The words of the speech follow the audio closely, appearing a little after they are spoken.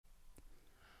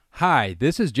Hi,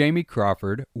 this is Jamie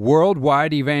Crawford,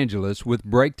 worldwide evangelist with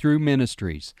Breakthrough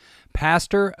Ministries,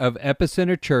 pastor of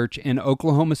Epicenter Church in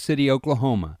Oklahoma City,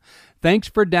 Oklahoma. Thanks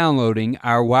for downloading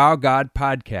our Wow God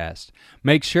podcast.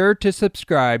 Make sure to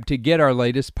subscribe to get our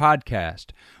latest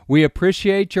podcast. We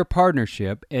appreciate your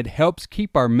partnership. It helps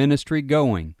keep our ministry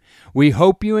going. We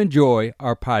hope you enjoy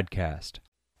our podcast.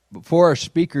 Before our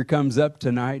speaker comes up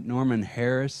tonight,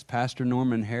 Pastor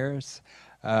Norman Harris,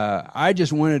 I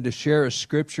just wanted to share a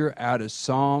scripture out of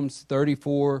Psalms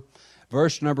 34,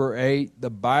 verse number 8.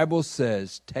 The Bible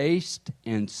says, "Taste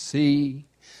and see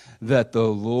that the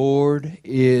Lord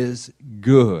is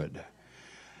good."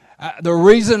 The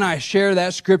reason I share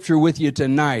that scripture with you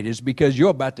tonight is because you're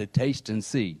about to taste and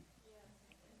see.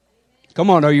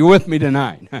 Come on, are you with me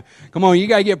tonight? Come on, you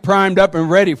got to get primed up and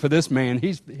ready for this man.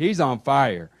 He's on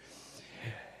fire.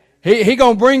 He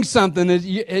going to bring something that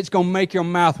it's going to make your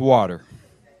mouth water.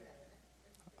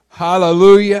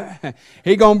 Hallelujah.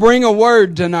 He's going to bring a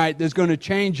word tonight that's going to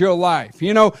change your life.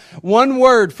 You know, one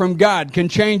word from God can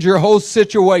change your whole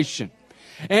situation.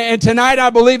 And tonight I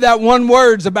believe that one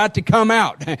word's about to come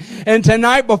out. And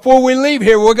tonight before we leave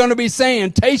here, we're going to be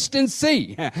saying, "Taste and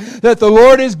see that the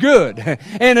Lord is good,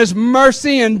 and His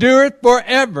mercy endureth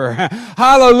forever."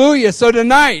 Hallelujah. So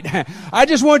tonight, I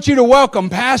just want you to welcome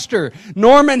Pastor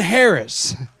Norman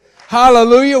Harris.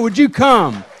 Hallelujah. Would you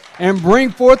come and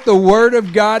bring forth the Word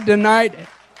of God tonight?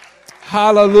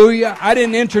 Hallelujah. I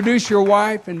didn't introduce your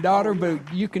wife and daughter,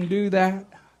 but you can do that.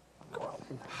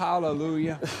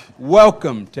 Hallelujah.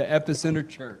 Welcome to Epicenter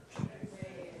Church.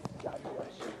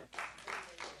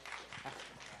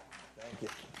 Thank you.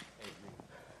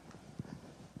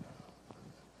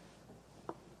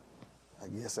 I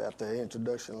guess after an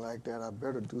introduction like that, I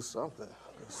better do something.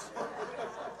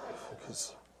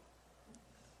 Because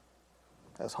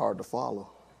that's hard to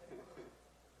follow.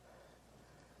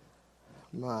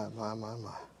 My.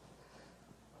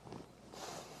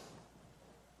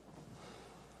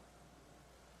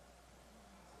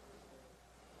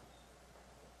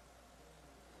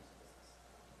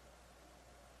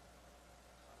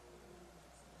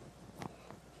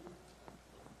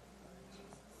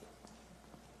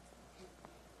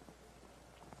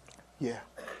 Yeah.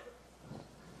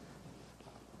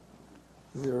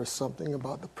 There is something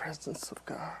about the presence of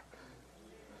God.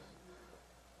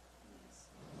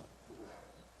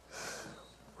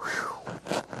 Whew.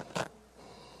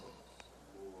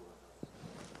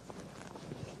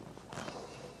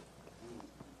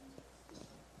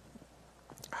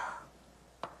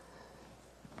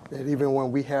 That even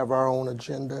when we have our own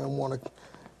agenda and want to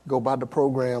go by the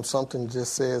program, something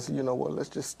just says, you know what, let's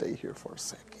just stay here for a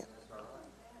second.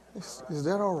 Is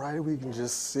that all right? We can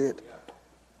just sit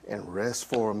and rest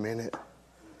for a minute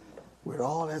with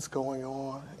all that's going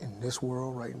on in this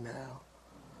world right now.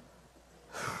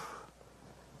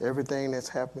 Everything that's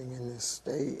happening in this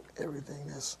state, everything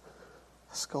that's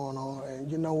going on.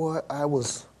 And you know what? I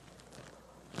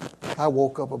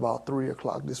woke up about 3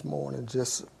 o'clock this morning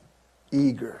just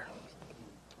eager,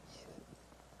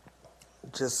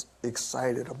 just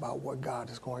excited about what God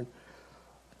is going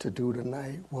to do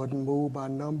tonight. Wasn't moved by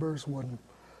numbers.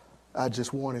 I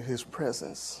just wanted His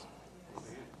presence.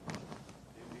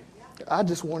 I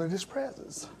just wanted His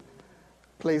presence.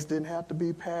 Place didn't have to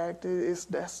be packed.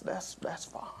 That's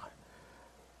fine.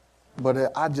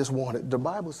 But I just wanted. The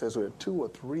Bible says where 2 or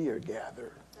 3 are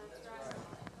gathered.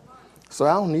 So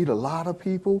I don't need a lot of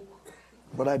people,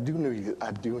 but I do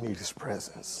need His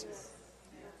presence.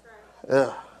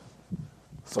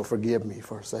 So forgive me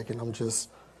for a second. I'm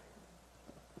just.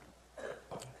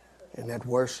 In that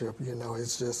worship, you know,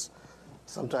 it's just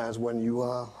sometimes when you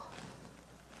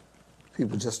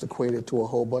people just equate it to a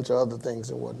whole bunch of other things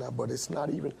and whatnot, but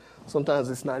sometimes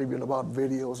it's not even about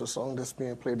videos or songs that's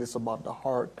being played. It's about the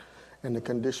heart and the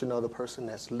condition of the person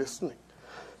that's listening.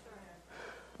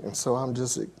 And so I'm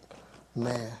just,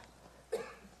 man,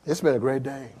 it's been a great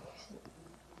day.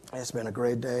 It's been a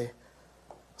great day.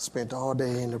 Spent all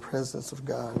day in the presence of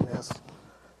God,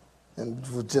 and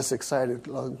was just excited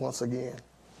once again.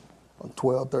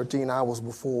 12, 13 hours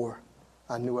before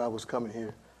I knew I was coming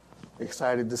here.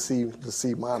 Excited to see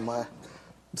my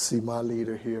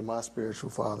leader here, my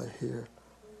spiritual father here,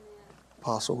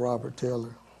 Apostle Robert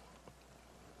Taylor.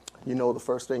 You know, the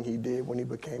first thing he did when he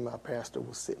became my pastor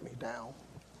was sit me down.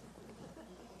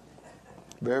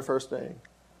 Very first thing.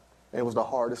 And it was the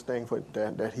hardest thing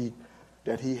that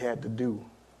he had to do.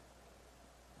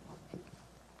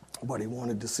 But he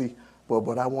wanted to see,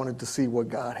 but I wanted to see what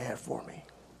God had for me.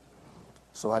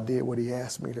 So I did what He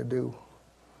asked me to do.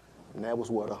 And that was,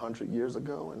 100 years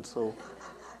ago? And so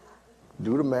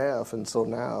do the math. And so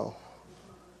now,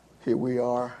 here we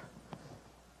are,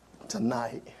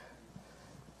 tonight.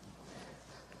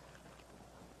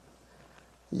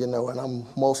 You know, and I'm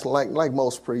most like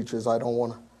most preachers, I don't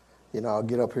want to, you know, I'll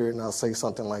get up here and I'll say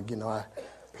something like, you know, I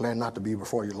plan not to be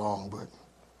before you long, but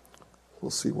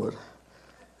we'll see what.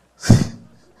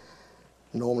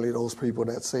 Normally those people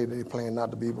that say they plan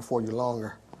not to be before you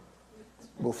longer,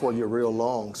 before you're real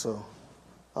long. So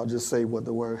I'll just say what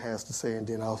the word has to say, and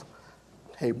then I'll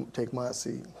take my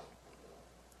seat.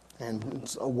 And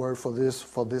it's a word for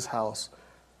this house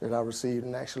that I received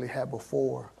and actually had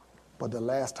before. But the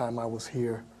last time I was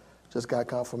here, just got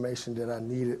confirmation that I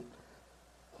needed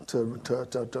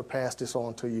to pass this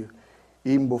on to you,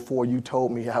 even before you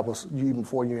told me even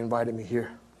before you invited me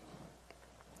here.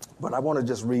 But I want to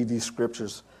just read these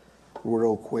scriptures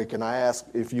real quick, and I ask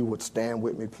if you would stand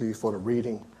with me, please, for the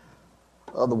reading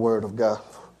of the Word of God.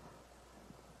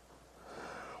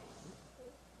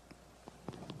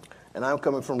 And I'm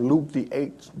coming from Luke, the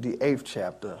eighth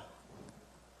chapter,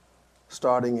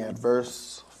 starting at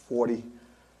verse 41.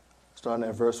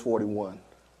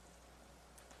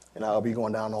 And I'll be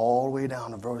going down all the way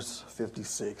down to verse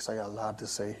 56. I got a lot to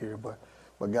say here, but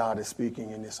God is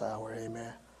speaking in this hour,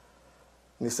 amen.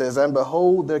 And he says, and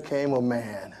behold, there came a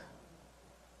man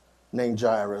named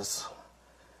Jairus,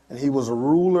 and he was a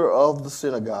ruler of the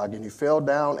synagogue, and he fell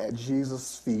down at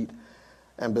Jesus' feet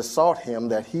and besought him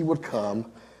that he would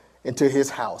come into his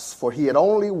house, for he had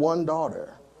only one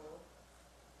daughter,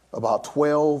 about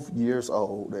 12 years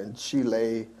old, and she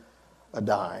lay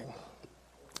a-dying.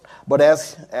 But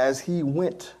as he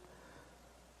went,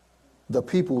 the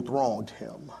people thronged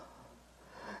him.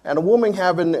 And a woman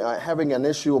having an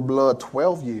issue of blood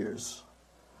 12 years,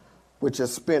 which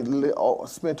has spent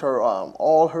her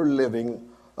all her living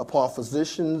upon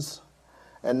physicians,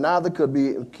 and neither could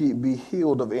be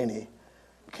healed of any,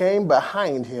 came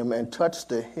behind him and touched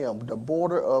the hem, the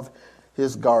border of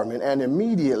his garment, and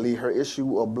immediately her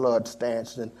issue of blood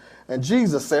stanched. And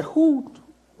Jesus said, Who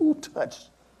touched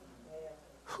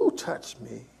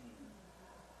me?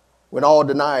 When all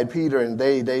denied, Peter and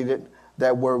they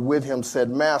that were with him said,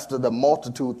 Master, the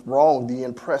multitude thronged thee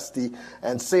and pressed thee,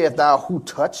 and saith thou, who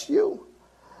touched you?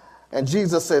 And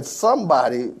Jesus said,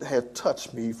 somebody hath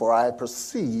touched me, for I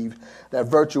perceive that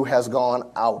virtue has gone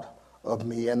out of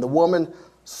me. And the woman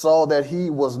saw that he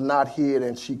was not hid,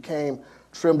 and she came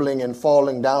trembling and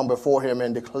falling down before him,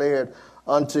 and declared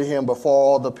unto him before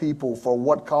all the people for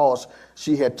what cause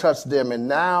she had touched them,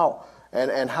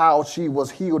 and how she was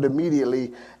healed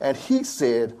immediately. And he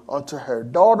said unto her,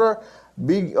 Daughter,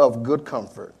 be of good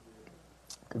comfort.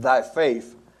 Thy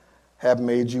faith hath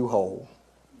made you whole.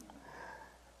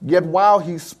 Yet while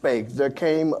he spake, there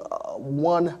came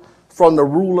one from the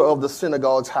ruler of the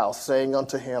synagogue's house, saying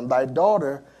unto him, Thy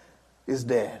daughter is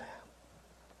dead.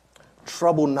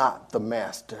 Trouble not the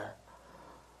master.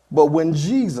 But when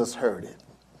Jesus heard it,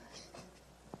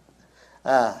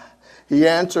 he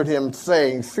answered him,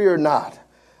 saying, Fear not,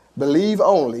 believe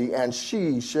only, and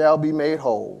she shall be made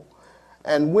whole.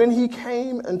 And when he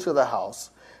came into the house,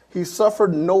 he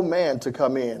suffered no man to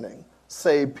come in,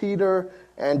 save Peter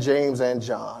and James and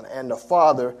John, and the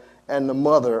father and the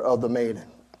mother of the maiden.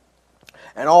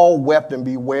 And all wept and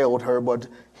bewailed her, but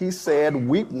he said,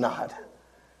 Weep not,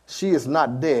 she is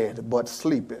not dead, but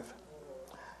sleepeth.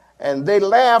 And they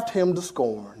laughed him to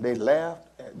scorn. They laughed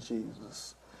at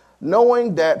Jesus,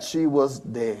 knowing that she was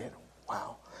dead.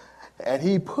 Wow. And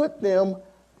he put them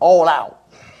all out,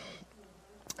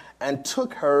 and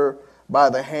took her by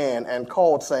the hand, and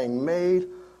called, saying, Maid,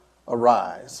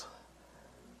 arise.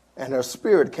 And her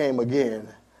spirit came again,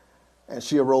 and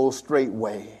she arose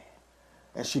straightway,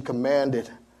 and she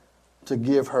commanded to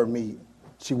give her meat.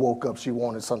 She woke up, she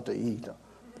wanted something to eat,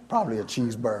 probably a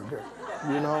cheeseburger,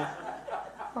 you know,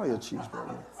 probably a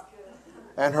cheeseburger.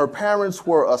 And her parents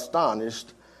were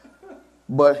astonished,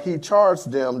 but he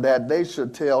charged them that they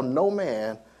should tell no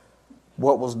man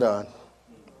what was done.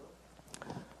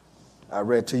 I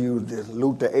read to you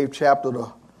Luke, the 8th chapter, the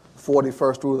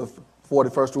 41st through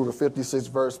the 56th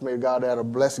verse. May God add a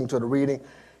blessing to the reading,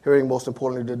 hearing, most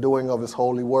importantly, the doing of his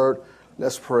holy word.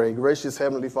 Let's pray. Gracious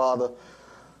Heavenly Father,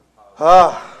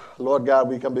 Lord God,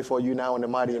 we come before you now in the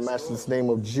mighty and matchless name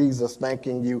of Jesus,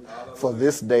 thanking you for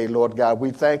this day, Lord God.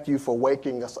 We thank you for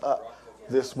waking us up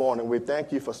this morning. We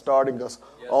thank you for starting us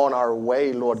on our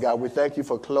way, Lord God. We thank you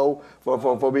for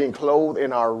being clothed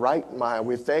in our right mind.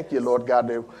 We thank you, Lord God,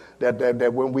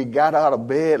 that when we got out of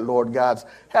bed, Lord God,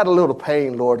 had a little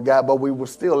pain, Lord God, but we were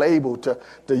still able to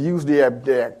use the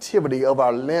activity of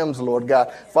our limbs, Lord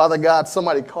God. Father God,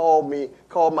 somebody called me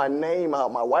called my name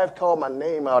out. My wife called my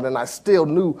name out, and I still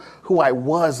knew who I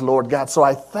was, Lord God. So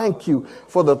I thank you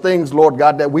for the things, Lord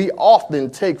God, that we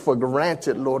often take for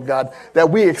granted, Lord God, that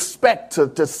we expect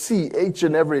to see each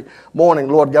and every morning,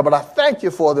 Lord God. But I thank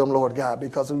you for them, Lord God,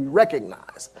 because we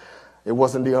recognize it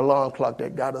wasn't the alarm clock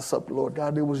that got us up, Lord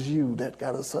God. It was you that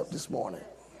got us up this morning.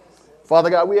 Father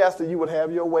God, we ask that you would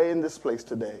have your way in this place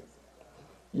today.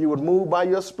 You would move by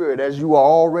your spirit as you are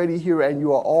already here and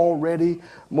you are already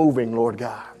moving, Lord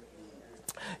God.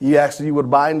 You ask that you would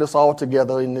bind us all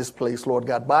together in this place, Lord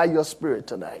God, by your spirit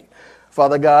tonight.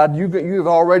 Father God, you've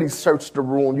already searched the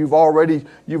room. You've already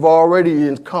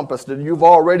encompassed it. You've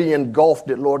already engulfed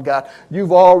it, Lord God.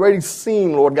 You've already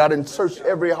seen, Lord God, and searched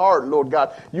every heart, Lord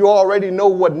God. You already know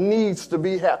what needs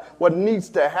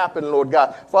to happen, Lord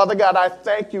God. Father God, I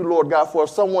thank you, Lord God,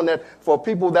 for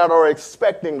people that are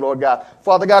expecting, Lord God.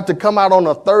 Father God, to come out on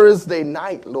a Thursday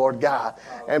night, Lord God,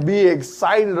 and be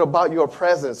excited about your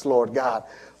presence, Lord God.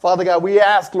 Father God, we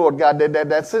ask, Lord God,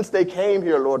 that since they came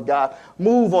here, Lord God,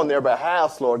 move on their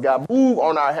behalf, Lord God. Move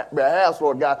on our behalf,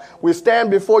 Lord God. We stand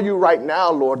before you right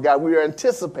now, Lord God. We are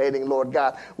anticipating, Lord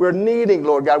God. We're needing,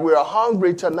 Lord God. We are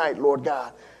hungry tonight, Lord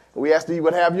God. We ask that you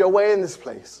would have your way in this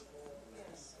place.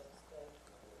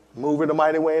 Move in a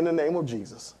mighty way in the name of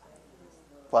Jesus.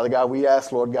 Father God, we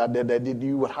ask, Lord God, that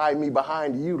you would hide me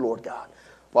behind you, Lord God.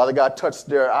 Father God, touch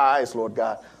their eyes, Lord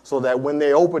God, so that when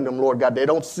they open them, Lord God, they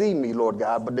don't see me, Lord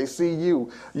God, but they see you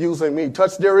using me.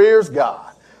 Touch their ears,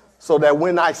 God, so that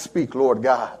when I speak, Lord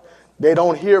God, they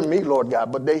don't hear me, Lord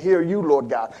God, but they hear you, Lord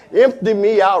God. Empty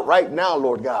me out right now,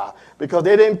 Lord God, because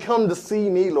they didn't come to see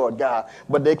me, Lord God,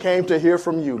 but they came to hear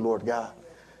from you, Lord God.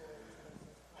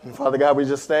 And Father God, we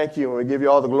just thank you, and we give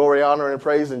you all the glory, honor, and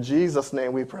praise. In Jesus'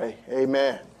 name we pray.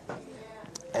 Amen.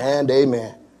 And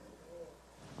amen.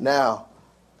 Now,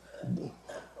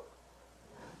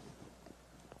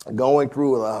 going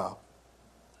through,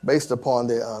 based upon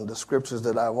the scriptures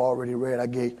that I've already read, I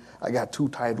got two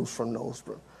titles from those,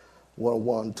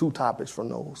 two topics from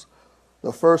those.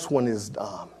 The first one is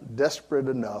desperate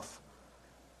enough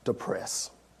to press.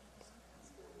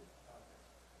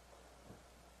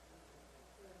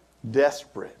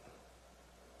 Desperate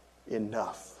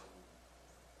enough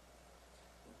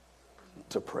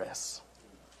to press.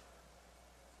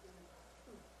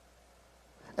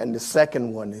 And the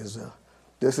second one is,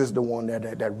 this is the one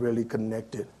that really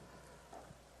connected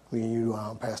me and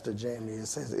you, Pastor Jamie. It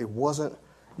says, it wasn't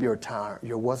your time,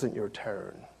 it wasn't your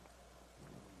turn,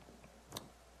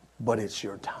 but it's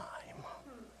your time.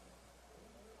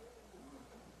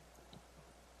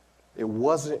 It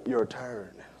wasn't your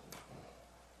turn,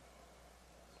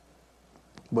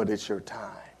 but it's your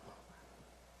time.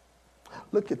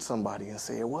 Look at somebody and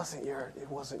say, it wasn't your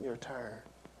turn.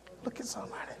 Look at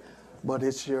somebody. But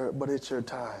it's your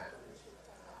time.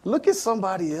 Look at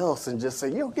somebody else and just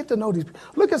say, get to know these people.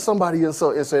 Look at somebody else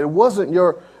and say, it wasn't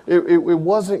your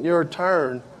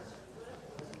turn.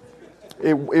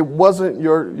 It wasn't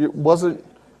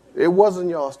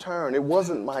y'all's turn. It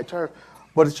wasn't my turn,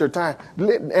 but it's your time.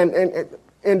 And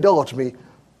indulge me.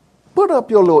 Put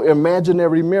up your little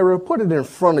imaginary mirror, put it in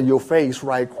front of your face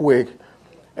right quick,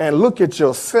 and look at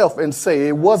yourself and say,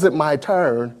 it wasn't my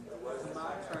turn.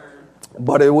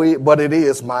 But it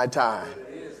is my time.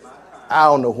 I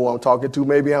don't know who I'm talking to.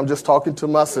 Maybe I'm just talking to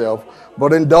myself.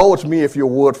 But indulge me, if you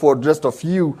would, for just a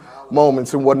few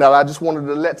moments and whatnot. I just wanted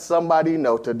to let somebody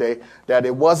know today that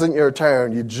it wasn't your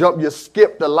turn. You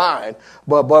skipped the line,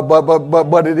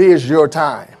 but it is your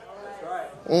time.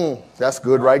 That's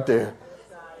good right there.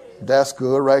 That's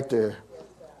good right there.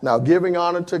 Now, giving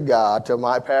honor to God, to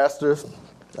my pastors,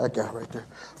 that guy right there,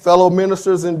 fellow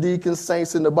ministers and deacons,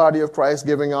 saints in the body of Christ,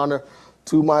 giving honor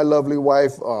to my lovely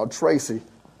wife, Tracy.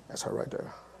 That's her right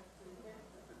there.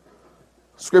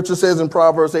 Scripture says in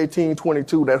Proverbs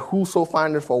 18:22 that whoso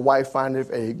findeth a wife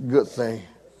findeth a good thing.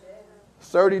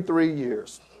 33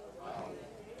 years.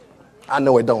 I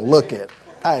know it don't look it.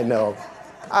 I know.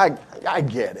 I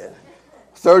get it.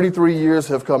 33 years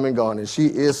have come and gone, and she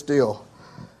is still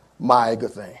my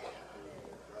good thing.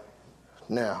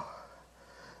 Now,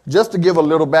 just to give a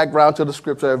little background to the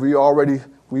scripture,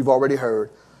 we've already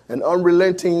heard, an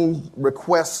unrelenting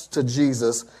request to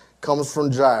Jesus comes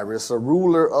from Jairus, a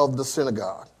ruler of the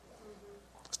synagogue.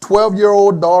 His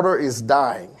 12-year-old daughter is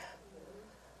dying,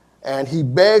 and he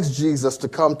begs Jesus to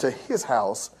come to his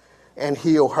house and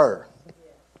heal her.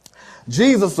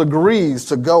 Jesus agrees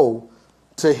to go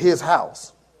to his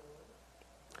house,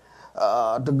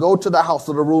 to go to the house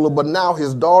of the ruler, but now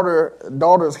his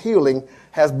daughter's healing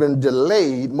has been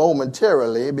delayed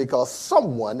momentarily because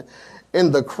someone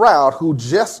in the crowd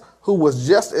who was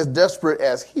just as desperate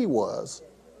as he was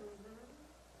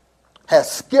has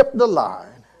skipped the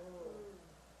line,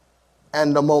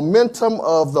 and the momentum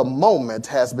of the moment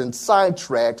has been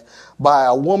sidetracked by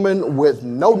a woman with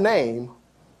no name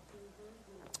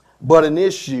but an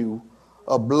issue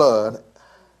of blood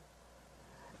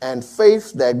and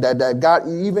faith that got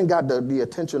the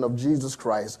attention of Jesus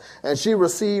Christ. And she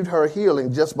received her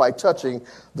healing just by touching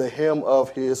the hem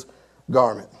of his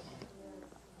garment.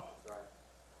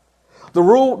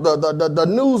 The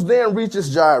news then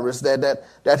reaches Jairus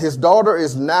that his daughter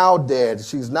is now dead.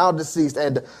 She's now deceased.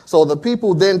 And so the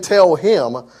people then tell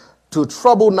him to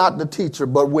trouble not the teacher.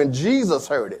 But when Jesus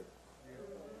heard it,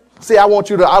 see, I want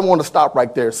to stop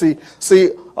right there. See,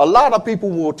 a lot of people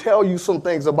will tell you some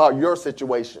things about your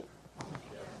situation.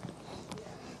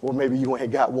 Or maybe you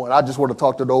ain't got one. I just want to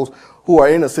talk to those who are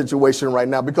in a situation right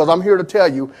now, because I'm here to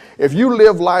tell you, if you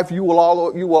live life, you will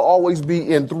always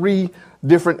be in three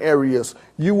different areas.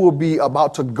 You will be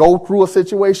about to go through a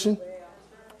situation,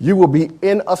 you will be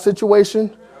in a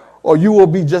situation, or you will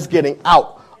be just getting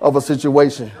out of a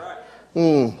situation.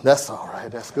 That's all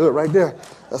right. That's good right there.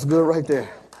 That's good right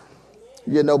there.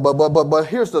 You know, but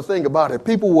here's the thing about it.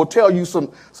 People will tell you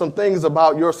some things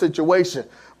about your situation,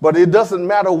 but it doesn't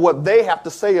matter what they have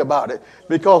to say about it,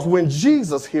 because when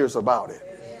Jesus hears about it,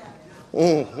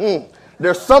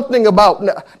 there's something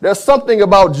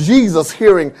about Jesus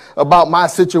hearing about my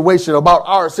situation, about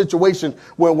our situation,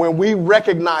 when we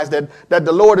recognize that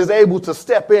the Lord is able to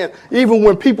step in, even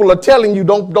when people are telling you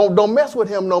don't mess with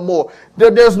him no more.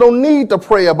 There's no need to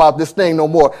pray about this thing no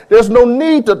more. There's no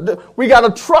need we got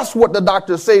to trust what the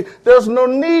doctors say. There's no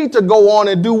need to go on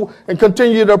and do and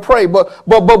continue to pray. But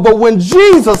when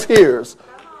Jesus hears,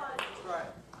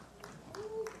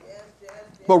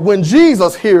 when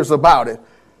Jesus hears about it,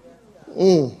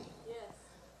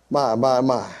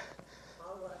 my.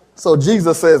 So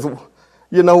Jesus says,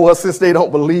 you know what, since they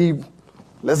don't believe,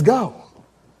 let's go.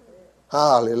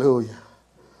 Hallelujah.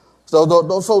 So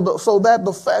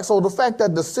the fact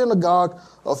that the synagogue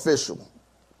official,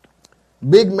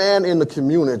 big man in the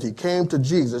community, came to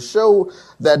Jesus showed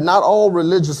that not all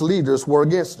religious leaders were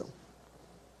against him.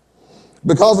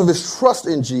 Because of his trust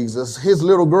in Jesus, his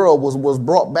little girl was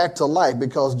brought back to life,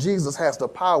 because Jesus has the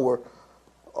power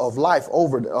of life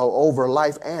over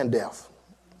life and death.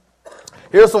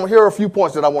 Here are a few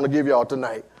points that I want to give y'all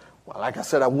tonight. Well, like I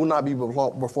said, I will not be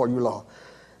before you long.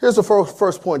 Here's the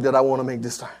first point that I want to make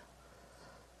this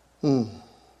time.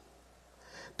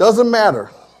 Doesn't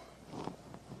matter.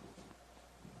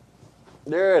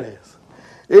 There it is.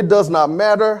 It does not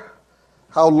matter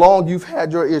how long you've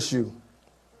had your issue.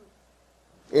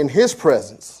 In his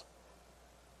presence,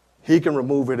 he can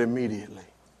remove it immediately.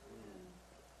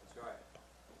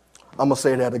 I'm going to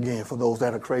say that again for those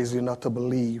that are crazy enough to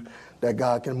believe that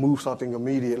God can move something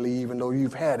immediately, even though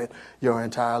you've had it your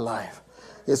entire life.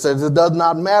 It says it does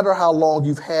not matter how long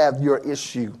you've had your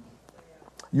issue.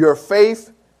 Your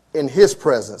faith in his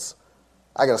presence.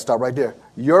 I got to stop right there.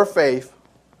 Your faith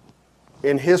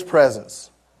in his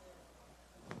presence.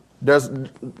 There's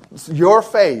your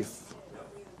faith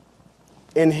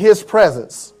in his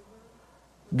presence.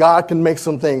 God can make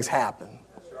some things happen.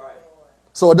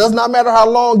 So it does not matter how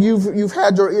long you've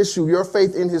had your issue. Your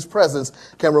faith in his presence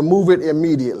can remove it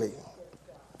immediately.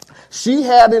 She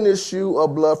had an issue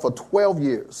of blood for 12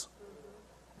 years.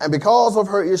 And because of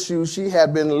her issue, she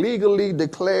had been legally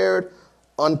declared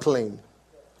unclean.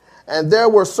 And there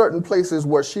were certain places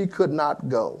where she could not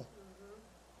go.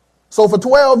 So for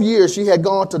 12 years, she had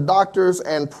gone to doctors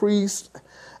and priests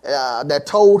that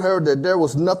told her that there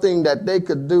was nothing that they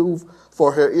could do for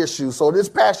her issue. So this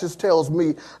passage tells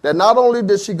me that not only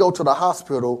did she go to the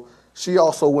hospital, she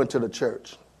also went to the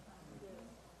church.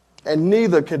 And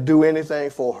neither could do anything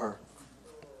for her.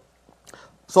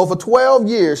 So for 12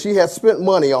 years, she had spent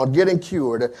money on getting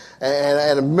cured,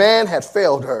 and a man had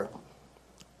failed her.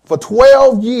 For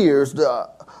 12 years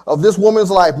of this woman's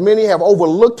life, many have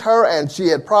overlooked her, and she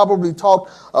had probably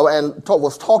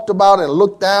was talked about and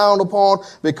looked down upon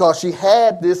because she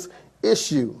had this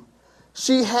issue.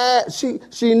 She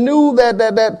knew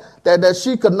that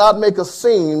she could not make a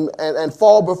scene and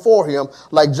fall before him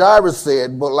like Jairus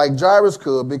said, but like Jairus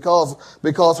could,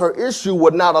 because her issue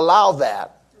would not allow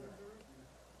that.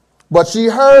 But she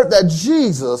heard that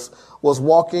Jesus was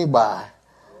walking by.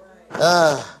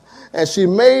 And she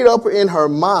made up in her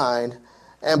mind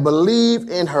and believed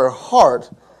in her heart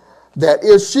that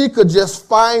if she could just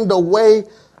find a way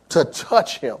to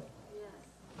touch him,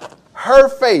 her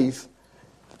faith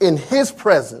in his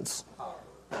presence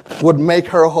would make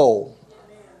her whole.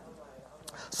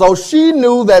 So she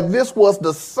knew that this was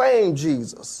the same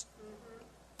Jesus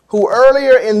who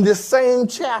earlier in this same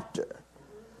chapter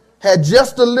had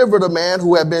just delivered a man who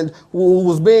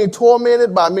was being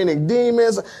tormented by many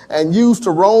demons and used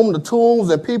to roam the tombs,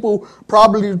 and people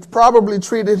probably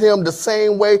treated him the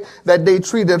same way that they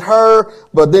treated her.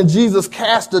 But then Jesus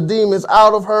cast the demons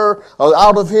out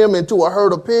of him into a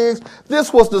herd of pigs.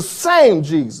 This was the same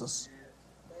Jesus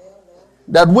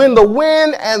that when the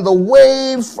wind and the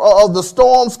waves of the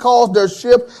storms caused their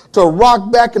ship to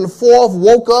rock back and forth,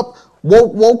 woke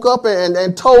up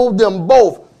and told them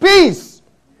both, "Peace,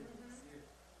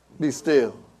 be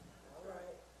still."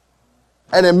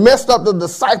 And it messed up the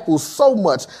disciples so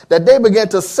much that they began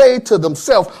to say to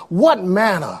themselves, "What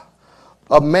manner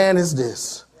of man is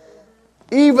this?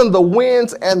 Even the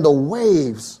winds and the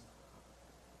waves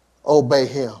obey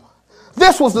him."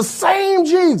 This was the same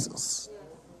Jesus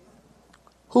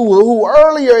who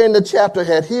earlier in the chapter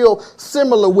had healed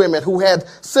similar women who had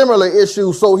similar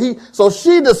issues. So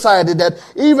she decided that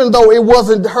even though it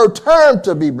wasn't her turn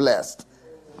to be blessed,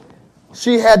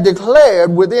 she had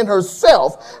declared within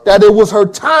herself that it was her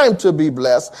time to be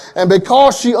blessed. And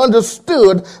because she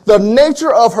understood the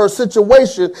nature of her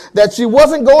situation, that she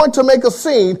wasn't going to make a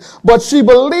scene, but she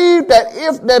believed that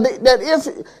if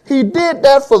he did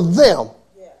that for them,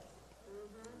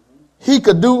 he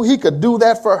could do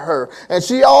that for her. And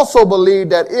she also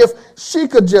believed that if she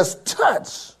could just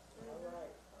touch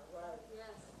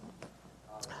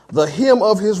the hem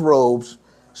of his robes,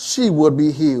 she would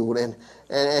be healed.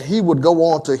 And he would go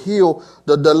on to heal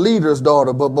the leader's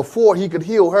daughter. But before he could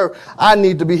heal her, I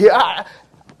need to be healed.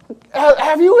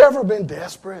 Have you ever been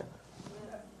desperate?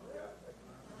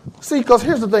 See, because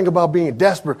here's the thing about being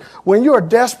desperate. When you're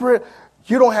desperate,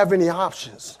 you don't have any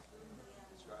options.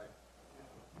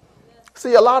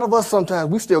 See, a lot of us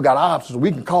sometimes, we still got options.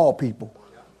 We can call people.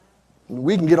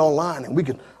 We can get online and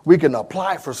we can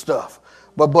apply for stuff.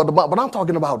 But I'm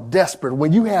talking about desperate,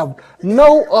 when you have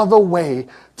no other way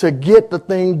to get the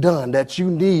thing done that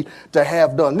you need to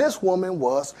have done. This woman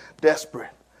was desperate.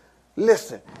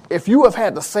 Listen, if you have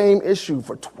had the same issue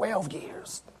for 12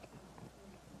 years,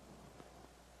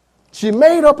 she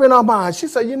made up in her mind. She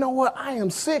said, "You know what? I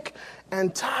am sick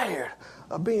and tired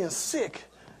of being sick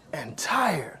and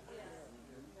tired."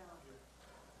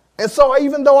 And so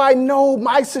even though I know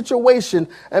my situation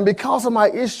and because of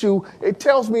my issue, it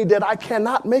tells me that I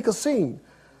cannot make a scene.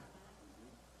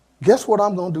 Guess what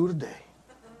I'm going to do today?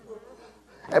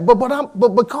 But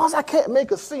because I can't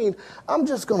make a scene, I'm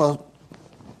just going to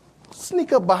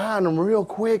sneak up behind him real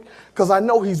quick because I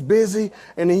know he's busy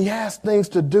and he has things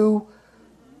to do.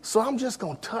 So I'm just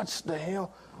going to touch the hem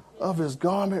of his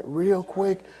garment real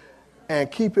quick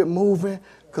and keep it moving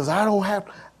because I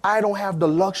don't have the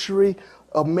luxury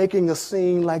of making a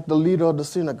scene like the leader of the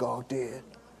synagogue did.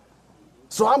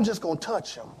 So I'm just going to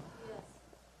touch him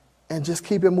and just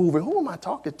keep it moving. Who am I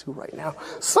talking to right now?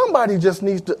 Somebody just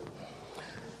needs to,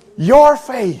 your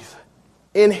faith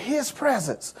in his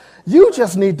presence, you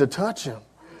just need to touch him.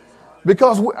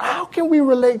 Because how can we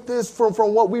relate this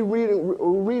from what we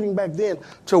reading back then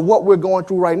to what we're going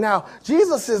through right now?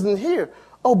 Jesus isn't here.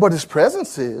 Oh, but his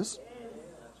presence is.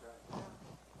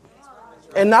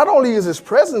 And not only is his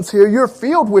presence here, you're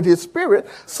filled with his spirit.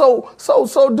 So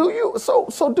do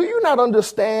you not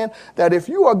understand that if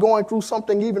you are going through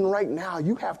something even right now,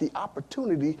 you have the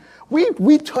opportunity.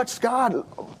 We touched God,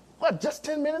 just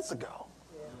 10 minutes ago.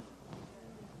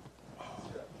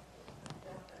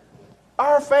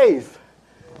 Our faith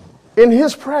in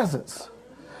his presence.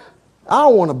 I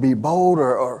don't want to be bold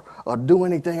or do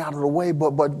anything out of the way,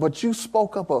 but you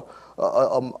spoke up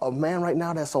a man right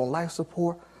now that's on life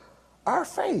support. Our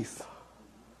faith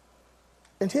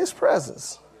in his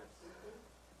presence.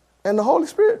 And the Holy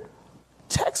Spirit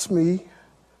texts me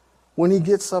when he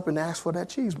gets up and asks for that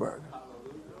cheeseburger.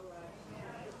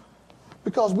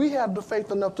 Because we have the faith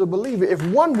enough to believe it. If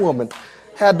one woman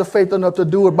had the faith enough to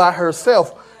do it by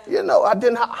herself,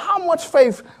 how much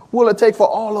faith will it take for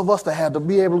all of us to have to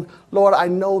be able, Lord, I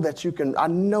know that you can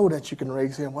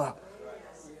raise him up.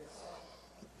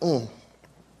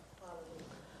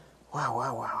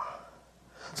 Wow.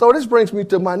 So this brings me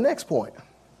to my next point.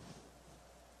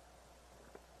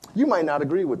 You might not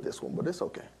agree with this one, but it's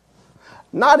okay.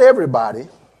 Not everybody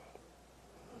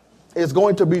is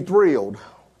going to be thrilled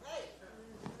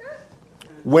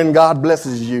when God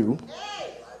blesses you,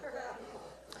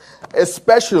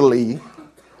 especially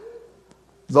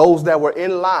those that were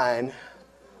in line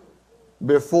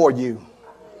before you.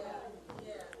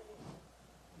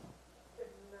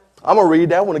 I'm going to read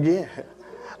that one again.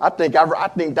 I think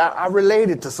that I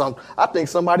related to something. I think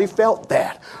somebody felt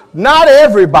that. Not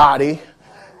everybody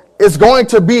is going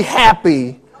to be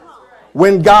happy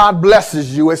when God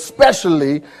blesses you,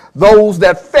 especially those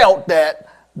that felt that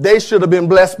they should have been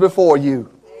blessed before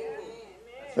you.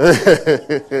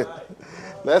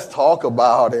 Let's talk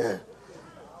about it.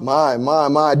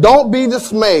 My. Don't be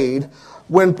dismayed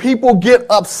when people get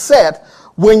upset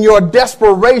when your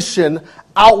desperation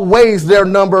outweighs their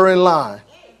number in line.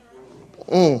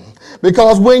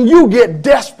 Because when you get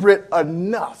desperate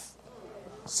enough,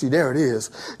 see, there it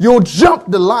is, you'll jump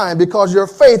the line because your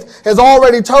faith has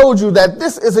already told you that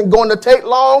this isn't going to take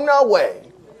long, no way.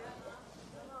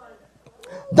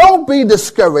 Don't be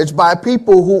discouraged by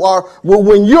people who are,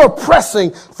 when you're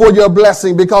pressing for your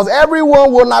blessing, because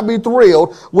everyone will not be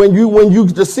thrilled when you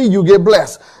to see you get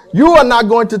blessed. You are not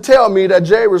going to tell me that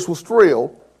Jairus was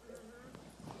thrilled.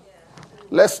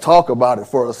 Let's talk about it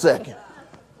for a second.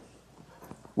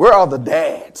 Where are the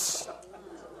dads?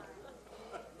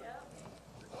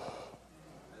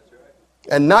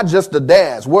 And not just the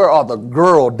dads, where are the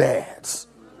girl dads?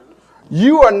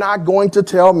 You are not going to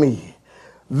tell me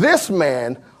this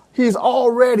man, he's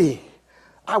already,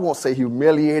 I won't say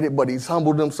humiliated, but he's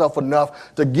humbled himself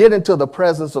enough to get into the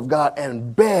presence of God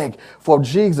and beg for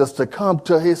Jesus to come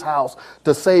to his house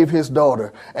to save his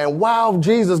daughter. And while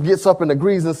Jesus gets up and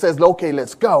agrees and says, okay,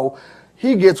 let's go,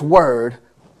 he gets word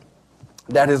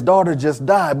that his daughter just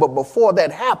died. But before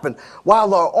that happened, while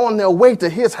they're on their way to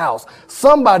his house,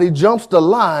 somebody jumps the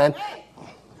line,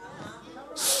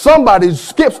 somebody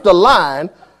skips the line,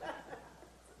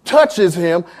 touches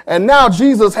him, and now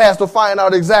Jesus has to find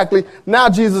out exactly. Now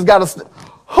Jesus got to,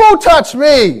 who touched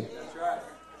me?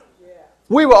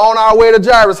 We were on our way to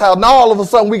Jairus' house. Now all of a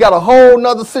sudden we got a whole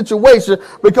nother situation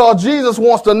because Jesus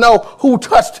wants to know who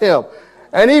touched him.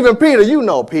 And even Peter, you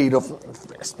know Peter,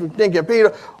 thinking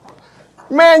Peter,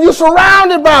 man, you're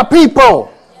surrounded by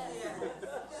people.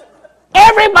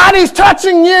 Everybody's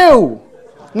touching you.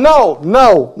 No.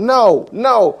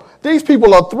 These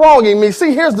people are thronging me.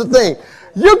 See, here's the thing.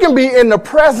 You can be in the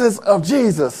presence of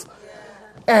Jesus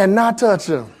and not touch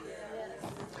him.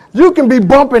 You can be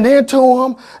bumping into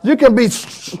him. You can be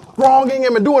thronging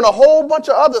him and doing a whole bunch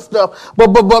of other stuff.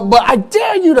 But I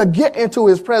dare you to get into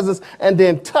his presence and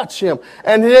then touch him.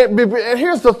 And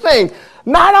here's the thing.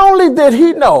 Not only did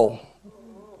he know,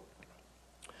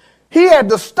 he had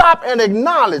to stop and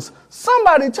acknowledge,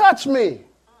 somebody touched me.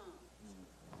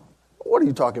 What are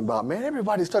you talking about, man?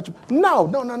 Everybody's touching me.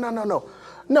 No.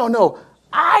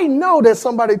 I know that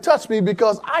somebody touched me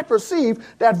because I perceive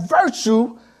that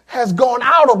virtue has gone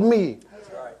out of me.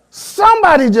 Right.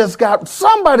 Somebody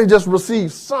just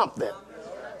received something.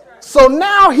 So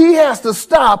now he has to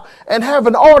stop and have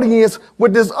an audience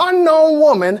with this unknown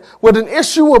woman with an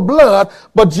issue of blood.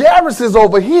 But Jairus is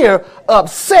over here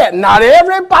upset. Not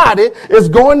everybody is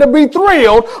going to be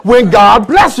thrilled when God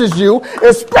blesses you,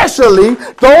 especially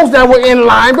those that were in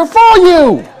line before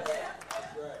you.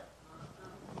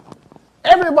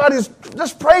 Everybody's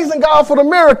just praising God for the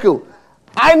miracle.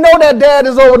 I know that dad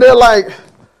is over there like,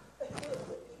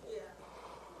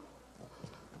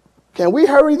 can we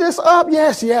hurry this up?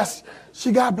 Yes.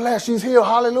 She got blessed. She's healed.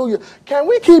 Hallelujah. Can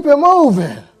we keep it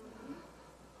moving?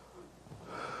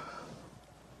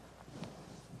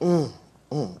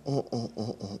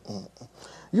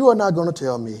 You are not going to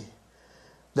tell me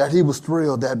that he was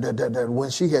thrilled that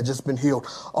when she had just been healed,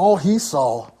 all he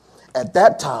saw at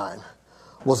that time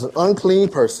was an unclean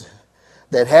person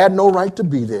that had no right to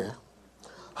be there,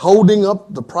 holding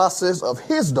up the process of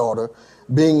his daughter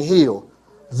being healed.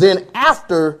 Then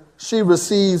after she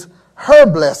receives her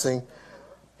blessing,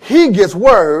 he gets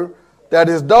word that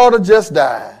his daughter just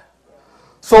died.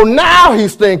 So now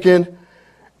he's thinking,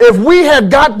 if we had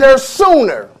got there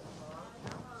sooner,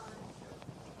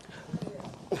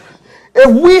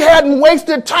 if we hadn't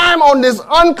wasted time on this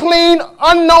unclean,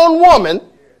 unknown woman,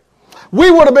 we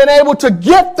would have been able to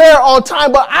get there on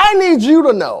time. But I need you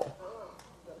to know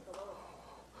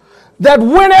that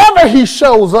whenever he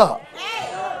shows up,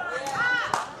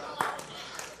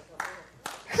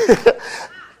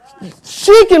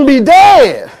 she can be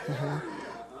dead.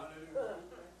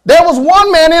 There was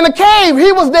one man in a cave.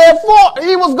 He was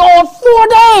gone 4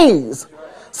 days.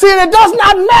 See, it does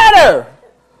not matter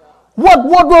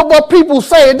what people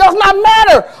say. It does not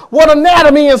matter what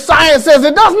anatomy and science says.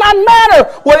 It does not matter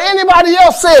what anybody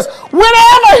else says.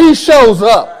 Whenever he shows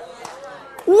up,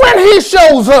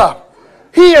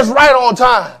 he is right on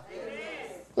time.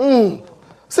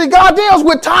 See, God deals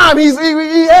with time. He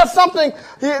has something.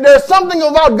 There's something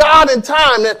about God and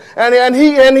time, and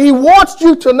he wants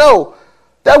you to know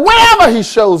that whenever he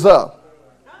shows up,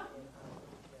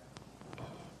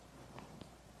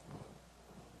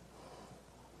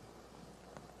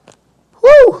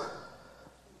 whoo!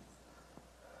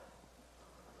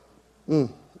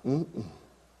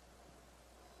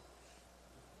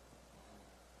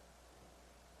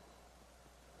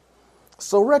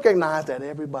 So recognize that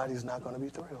everybody's not going to be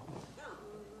thrilled.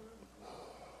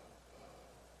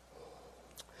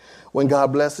 When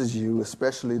God blesses you,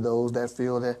 especially those that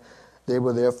feel that they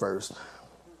were there first.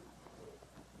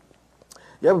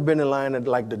 You ever been in line at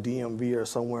like the DMV or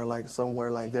somewhere like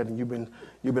that, and you've been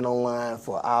online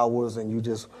for hours and you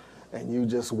just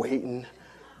waiting,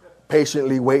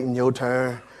 patiently waiting your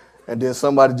turn, and then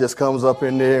somebody just comes up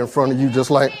in there in front of you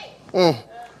just like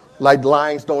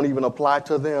lines don't even apply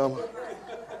to them,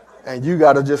 and you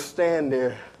got to just stand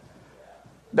there.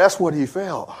 That's what he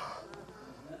felt.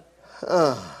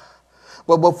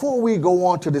 But before we go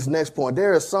on to this next point,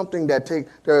 there is something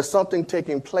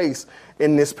taking place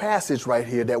in this passage right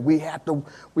here that we got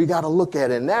to look at,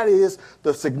 and that is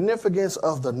the significance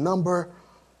of the number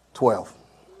 12.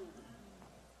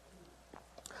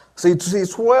 See,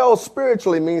 12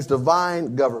 spiritually means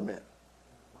divine government.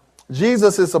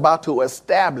 Jesus is about to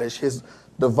establish his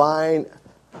divine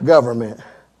government,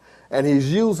 and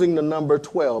he's using the number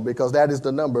 12 because that is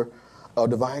the number of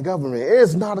divine government. It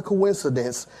is not a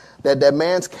coincidence that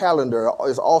man's calendar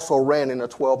is also ran in a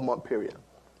 12-month period.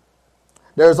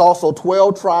 There's also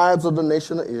 12 tribes of the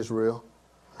nation of Israel.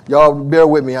 Y'all bear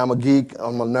with me. I'm a geek.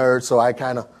 I'm a nerd, so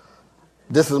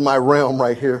this is my realm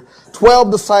right here.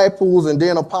 12 disciples and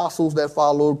then apostles that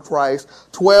followed Christ.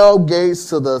 12 gates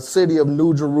to the city of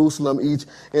New Jerusalem, each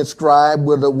inscribed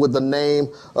with the name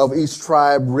of each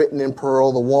tribe written in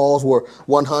pearl. The walls were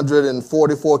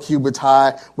 144 cubits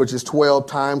high, which is 12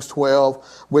 times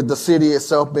 12, with the city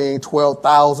itself being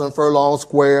 12,000 furlongs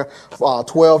square,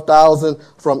 12,000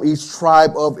 from each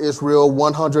tribe of Israel,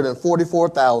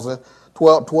 144,000.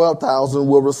 12,000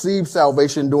 will receive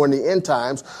salvation during the end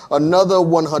times. Another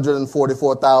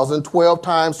 144,000, 12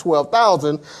 times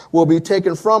 12,000, will be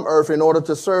taken from earth in order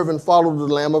to serve and follow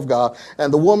the Lamb of God.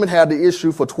 And the woman had the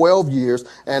issue for 12 years,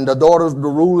 and the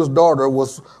ruler's daughter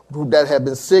that had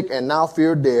been sick and now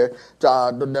feared death.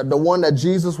 The one that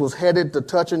Jesus was headed to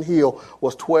touch and heal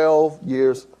was 12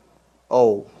 years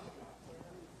old.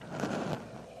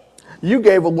 You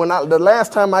gave the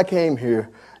last time I came here,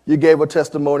 you gave a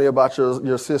testimony about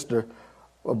your sister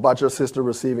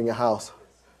receiving a house.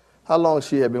 How long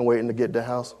she had been waiting to get the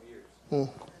house? I'm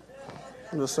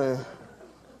just saying.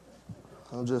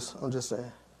 I'm just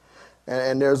saying.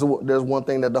 And there's one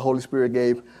thing that the Holy Spirit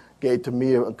gave to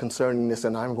me concerning this,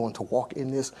 and I'm going to walk in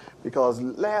this because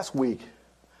last week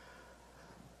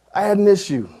I had an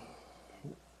issue.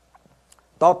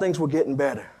 Thought things were getting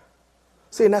better.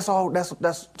 See, and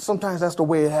sometimes that's the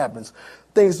way it happens.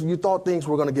 You thought things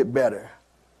were going to get better.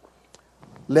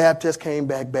 Lab test came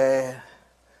back bad.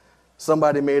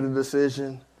 Somebody made a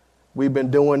decision. We've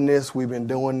been doing this.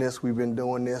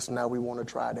 Now we want to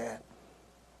try that.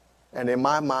 And in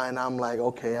my mind, I'm like,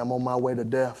 okay, I'm on my way to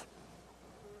death.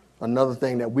 Another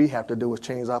thing that we have to do is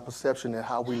change our perception and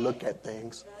how we look at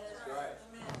things.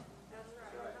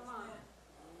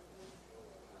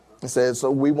 It says, so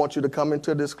we want you to come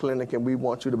into this clinic and we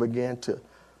want you to begin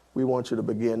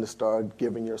to start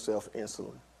giving yourself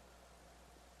insulin.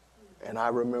 And I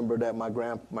remember that my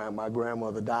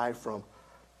grandmother died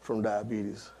from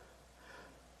diabetes.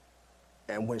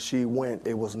 And when she went,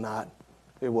 it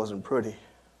wasn't pretty.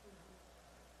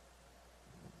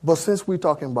 But since we're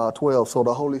talking about 12, so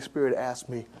the Holy Spirit asked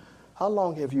me, how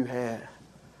long have you had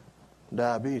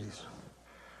diabetes?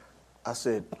 I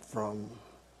said, from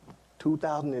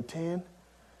 2010?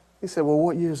 He said, well,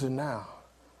 what year is it now?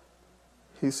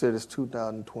 He said, it's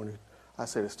 2020. I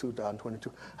said, it's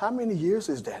 2022. How many years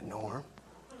is that, Norm?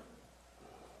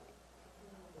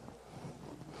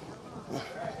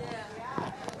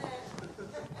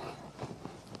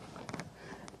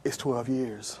 It's 12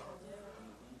 years.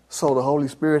 So the Holy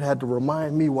Spirit had to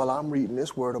remind me while I'm reading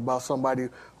this word about somebody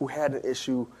who had an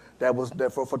issue that was there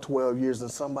for 12 years,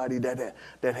 and somebody that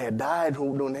had died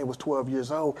when they was 12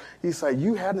 years old. He said,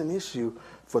 you had an issue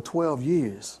for 12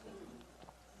 years.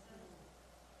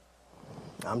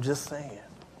 I'm just saying.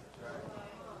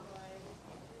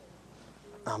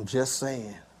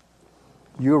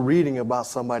 You're reading about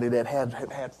somebody that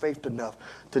had faith enough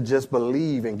to just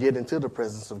believe and get into the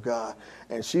presence of God.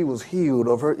 And she was healed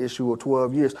of her issue of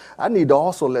 12 years. I need to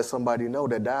also let somebody know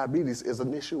that diabetes is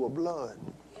an issue of blood.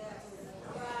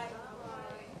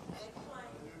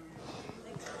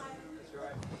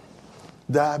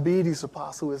 Diabetes,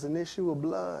 Apostle, is an issue of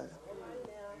blood.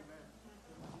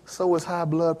 So is high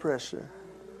blood pressure.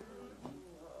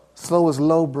 So is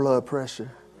low blood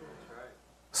pressure.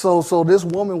 So this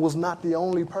woman was not the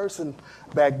only person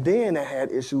back then that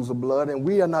had issues of blood, and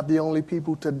we are not the only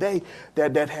people today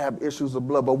that have issues of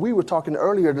blood. But we were talking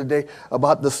earlier today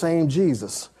about the same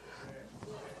Jesus.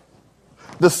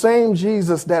 The same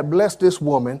Jesus that blessed this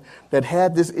woman that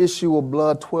had this issue of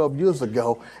blood 12 years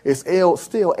ago is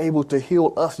still able to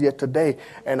heal us yet today.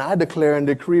 And I declare and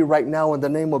decree right now in the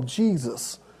name of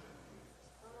Jesus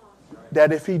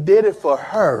that if he did it for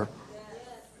her,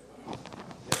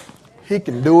 he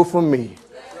can do it for me.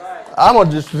 I'm going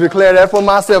to just declare that for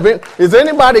myself. Is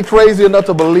anybody crazy enough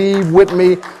to believe with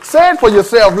me? Say it for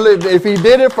yourself. If he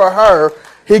did it for her,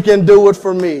 he can do it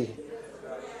for me.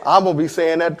 I'm going to be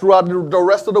saying that throughout the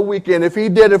rest of the weekend. If he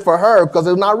did it for her, because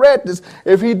when I read this,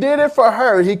 if he did it for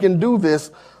her, he can do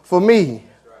this for me.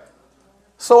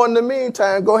 So in the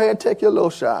meantime, go ahead and take your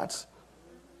little shots.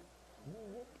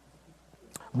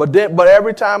 But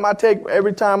every time I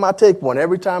take one,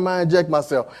 every time I inject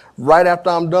myself, right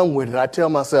after I'm done with it, I tell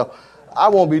myself, I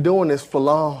won't be doing this for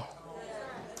long.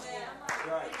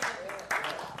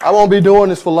 I won't be doing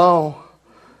this for long.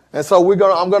 And so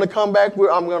I'm going to come back to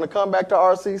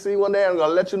RCC one day, and I'm going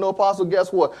to let you know, Apostle,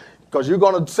 guess what? Because you're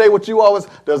going to say what you always,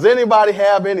 does anybody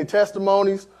have any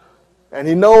testimonies? And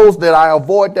he knows that I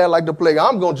avoid that like the plague.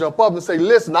 I'm going to jump up and say,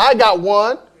 listen, I got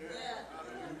one.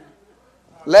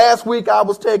 Last week I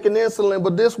was taking insulin,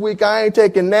 but this week I ain't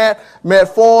taking that,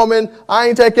 metformin. I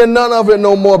ain't taking none of it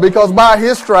no more because by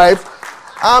his stripes,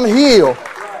 I'm healed.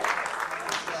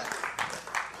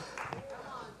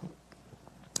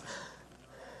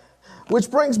 Which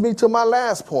brings me to my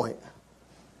last point.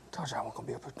 I told you I wasn't going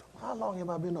to be up here. How long have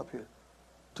I been up here?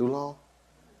 Too long?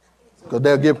 Because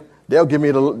they'll give me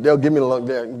the look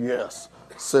there. Yes,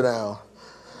 sit down.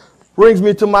 Brings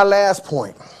me to my last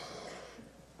point.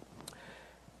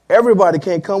 Everybody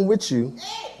can't come with you.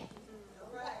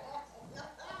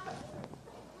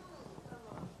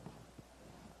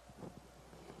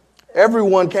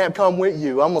 Everyone can't come with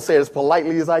you. I'm going to say it as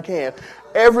politely as I can.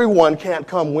 Everyone can't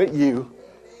come with you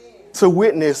to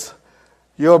witness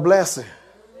your blessing.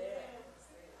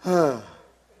 That's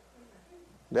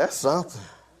something.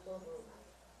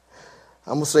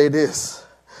 I'm going to say this.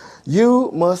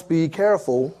 You must be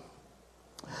careful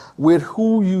with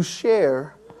who you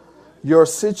share your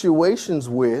situations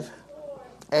with,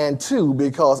 and two,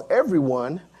 because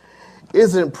everyone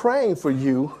isn't praying for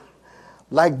you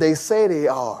like they say they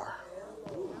are.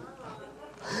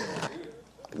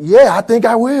 Yeah, I think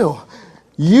I will.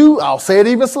 I'll say it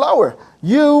even slower.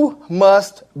 You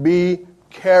must be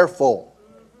careful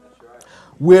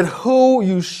with who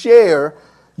you share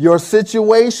your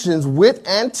situations with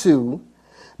and to,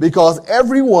 because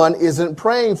everyone isn't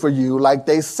praying for you like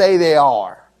they say they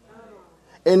are.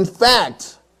 In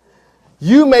fact,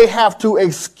 you may have to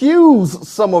excuse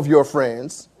some of your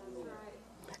friends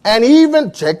and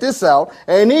even, check this out,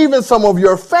 and even some of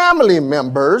your family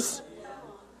members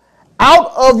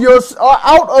out of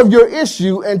your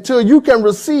issue until you can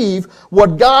receive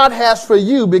what God has for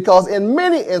you, because in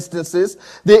many instances,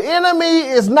 the enemy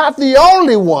is not the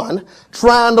only one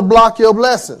trying to block your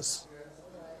blessings.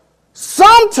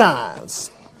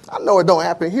 Sometimes, I know it don't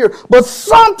happen here, but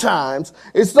sometimes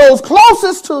it's those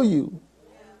closest to you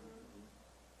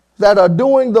that are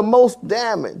doing the most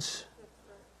damage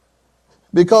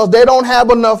because they don't have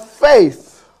enough faith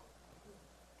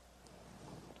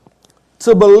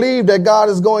to believe that God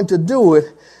is going to do it.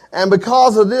 And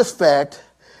because of this fact,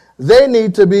 they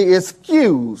need to be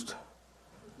excused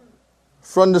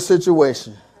from the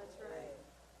situation.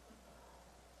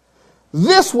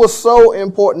 This was so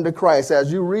important to Christ.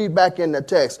 As you read back in the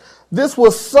text, this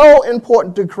was so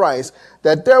important to Christ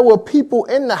that there were people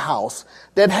in the house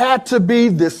that had to be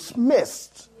dismissed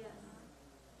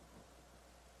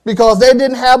because they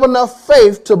didn't have enough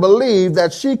faith to believe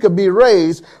that she could be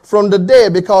raised from the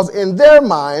dead, because in their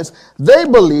minds, they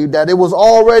believed that it was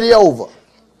already over.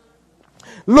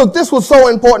 Look, this was so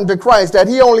important to Christ that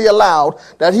he only allowed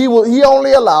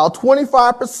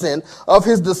 25% of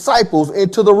his disciples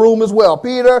into the room as well.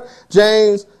 Peter,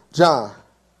 James, John.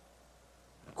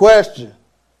 Question: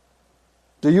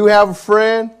 do you have a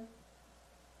friend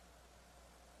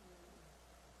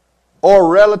or a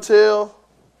relative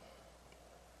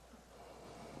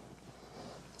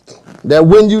that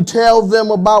when you tell them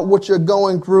about what you're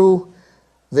going through,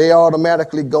 they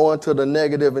automatically go into the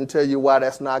negative and tell you why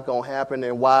that's not going to happen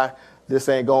and why this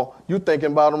ain't going? You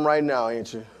thinking about them right now,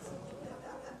 ain't you?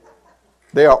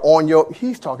 They are on your,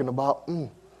 he's talking about,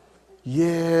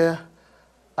 yeah,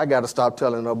 I got to stop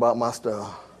telling her about my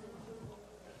stuff.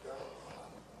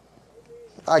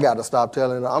 I got to stop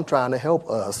telling her. I'm trying to help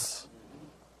us.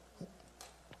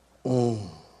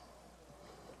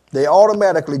 They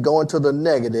automatically go into the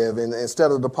negative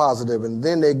instead of the positive, and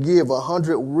then they give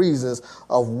 100 reasons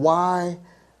of why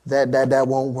that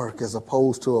won't work, as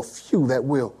opposed to a few that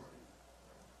will.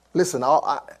 Listen,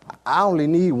 I only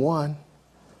need one.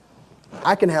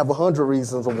 I can have 100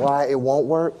 reasons of why it won't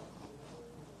work,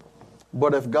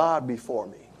 but if God be for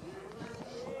me,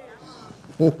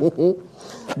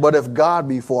 but if God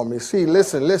be for me, see,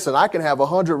 listen, I can have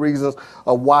 100 reasons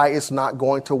of why it's not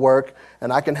going to work,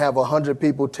 and I can have 100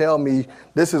 people tell me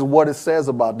this is what it says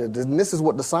about this, and this is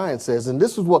what the science says, and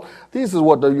this is what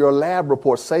your lab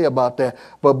reports say about that.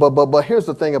 But here's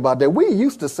the thing about that. We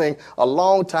used to sing a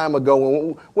long time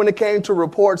ago when it came to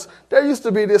reports. There used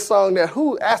to be this song that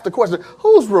who asked the question,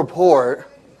 whose report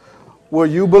will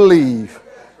you believe?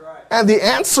 And the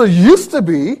answer used to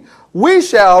be, we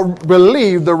shall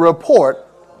believe the report.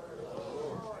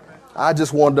 I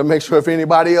just wanted to make sure if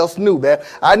anybody else knew that.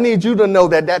 I need you to know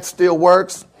that that still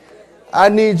works. I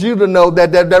need you to know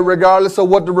that regardless of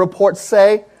what the reports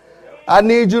say, I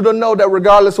need you to know that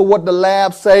regardless of what the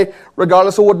labs say,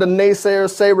 regardless of what the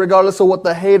naysayers say, regardless of what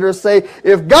the haters say,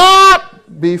 if God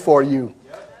be for you,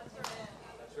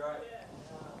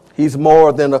 He's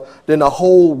more than the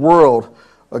whole world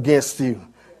against you.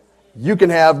 You can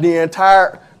have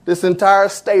this entire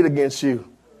state against you.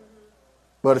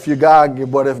 But if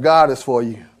God is for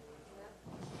you.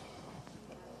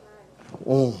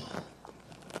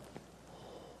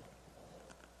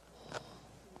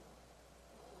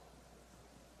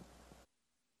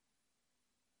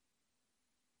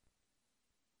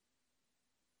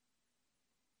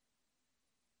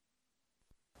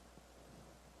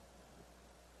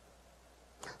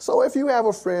 So if you have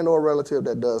a friend or a relative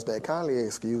that does that, kindly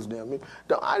excuse them.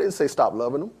 I didn't say stop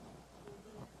loving them.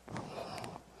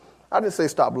 I didn't say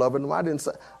stop loving them. I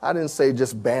didn't say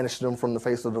just banish them from the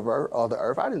face of the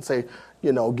earth. I didn't say,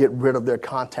 get rid of their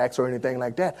contacts or anything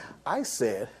like that. I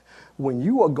said, when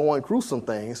you are going through some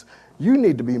things, you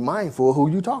need to be mindful of who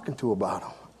you're talking to about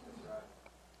them.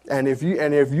 And if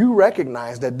you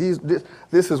recognize that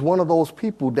this is one of those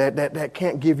people that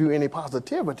can't give you any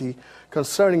positivity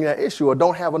concerning that issue, or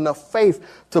don't have enough faith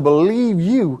to believe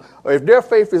you, or if their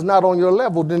faith is not on your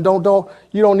level, then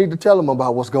you don't need to tell them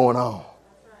about what's going on.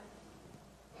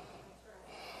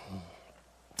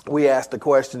 We asked the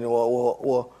question,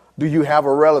 well, do you have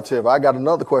a relative? I got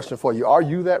another question for you. Are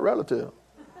you that relative?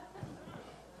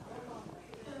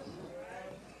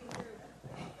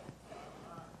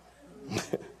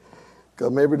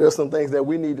 Because maybe there's some things that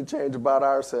we need to change about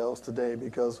ourselves today,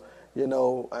 because,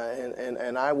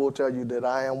 and I will tell you that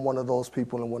I am one of those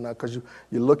people and whatnot, because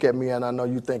you look at me and I know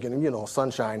you're thinking,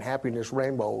 sunshine, happiness,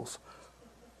 rainbows.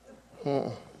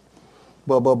 But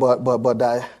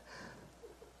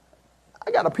I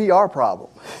got a PR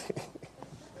problem.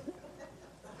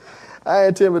 I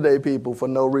intimidate people for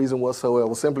no reason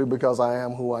whatsoever, simply because I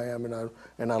am who I am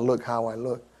and I look how I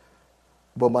look.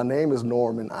 But my name is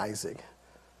Norman Isaac.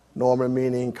 Norman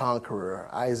meaning conqueror,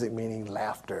 Isaac meaning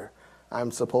laughter.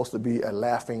 I'm supposed to be a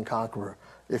laughing conqueror.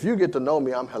 If you get to know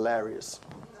me, I'm hilarious.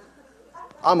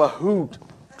 I'm a hoot.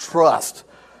 Trust.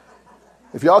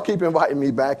 If y'all keep inviting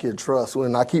me back here, trust.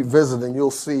 When I keep visiting, you'll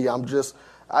see I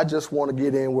just want to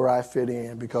get in where I fit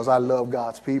in, because I love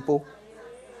God's people.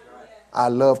 I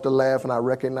love to laugh, and I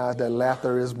recognize that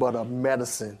laughter is but a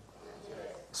medicine.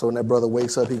 So when that brother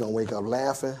wakes up, he's going to wake up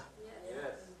laughing.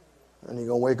 And he's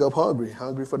going to wake up hungry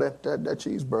for that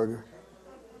cheeseburger.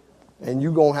 And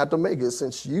you're going to have to make it,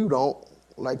 since you don't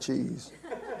like cheese.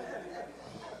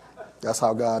 That's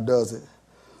how God does it.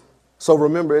 So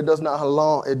remember, it does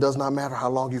not matter how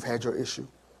long you've had your issue.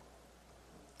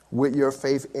 With your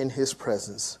faith in His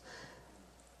presence,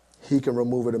 He can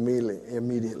remove it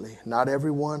immediately. Not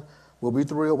everyone will be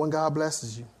thrilled when God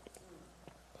blesses you,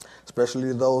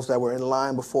 especially those that were in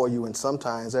line before you. And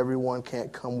sometimes everyone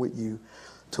can't come with you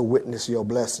to witness your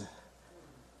blessing.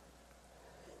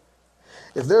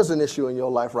 If there's an issue in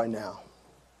your life right now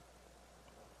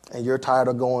and you're tired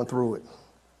of going through it,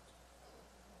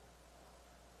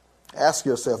 ask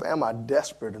yourself, am I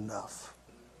desperate enough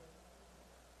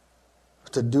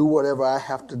to do whatever I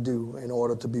have to do in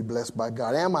order to be blessed by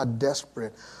God? Am I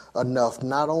desperate enough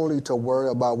not only to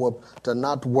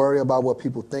not worry about what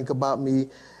people think about me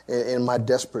in my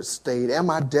desperate state? Am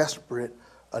I desperate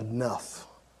enough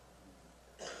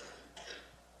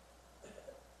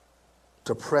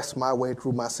to press my way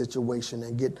through my situation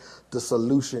and get the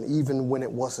solution even when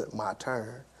it wasn't my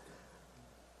turn?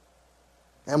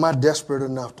 Am I desperate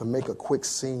enough to make a quick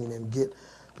scene and get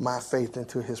my faith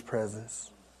into His presence?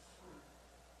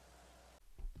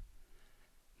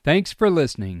 Thanks for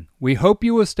listening. We hope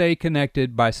you will stay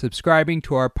connected by subscribing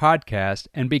to our podcast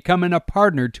and becoming a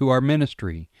partner to our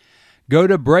ministry. Go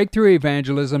to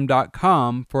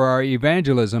breakthroughevangelism.com for our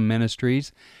evangelism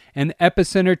ministries and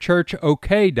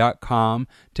epicenterchurchok.com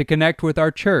to connect with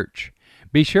our church.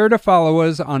 Be sure to follow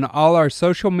us on all our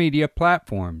social media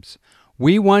platforms.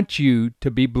 We want you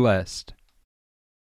to be blessed.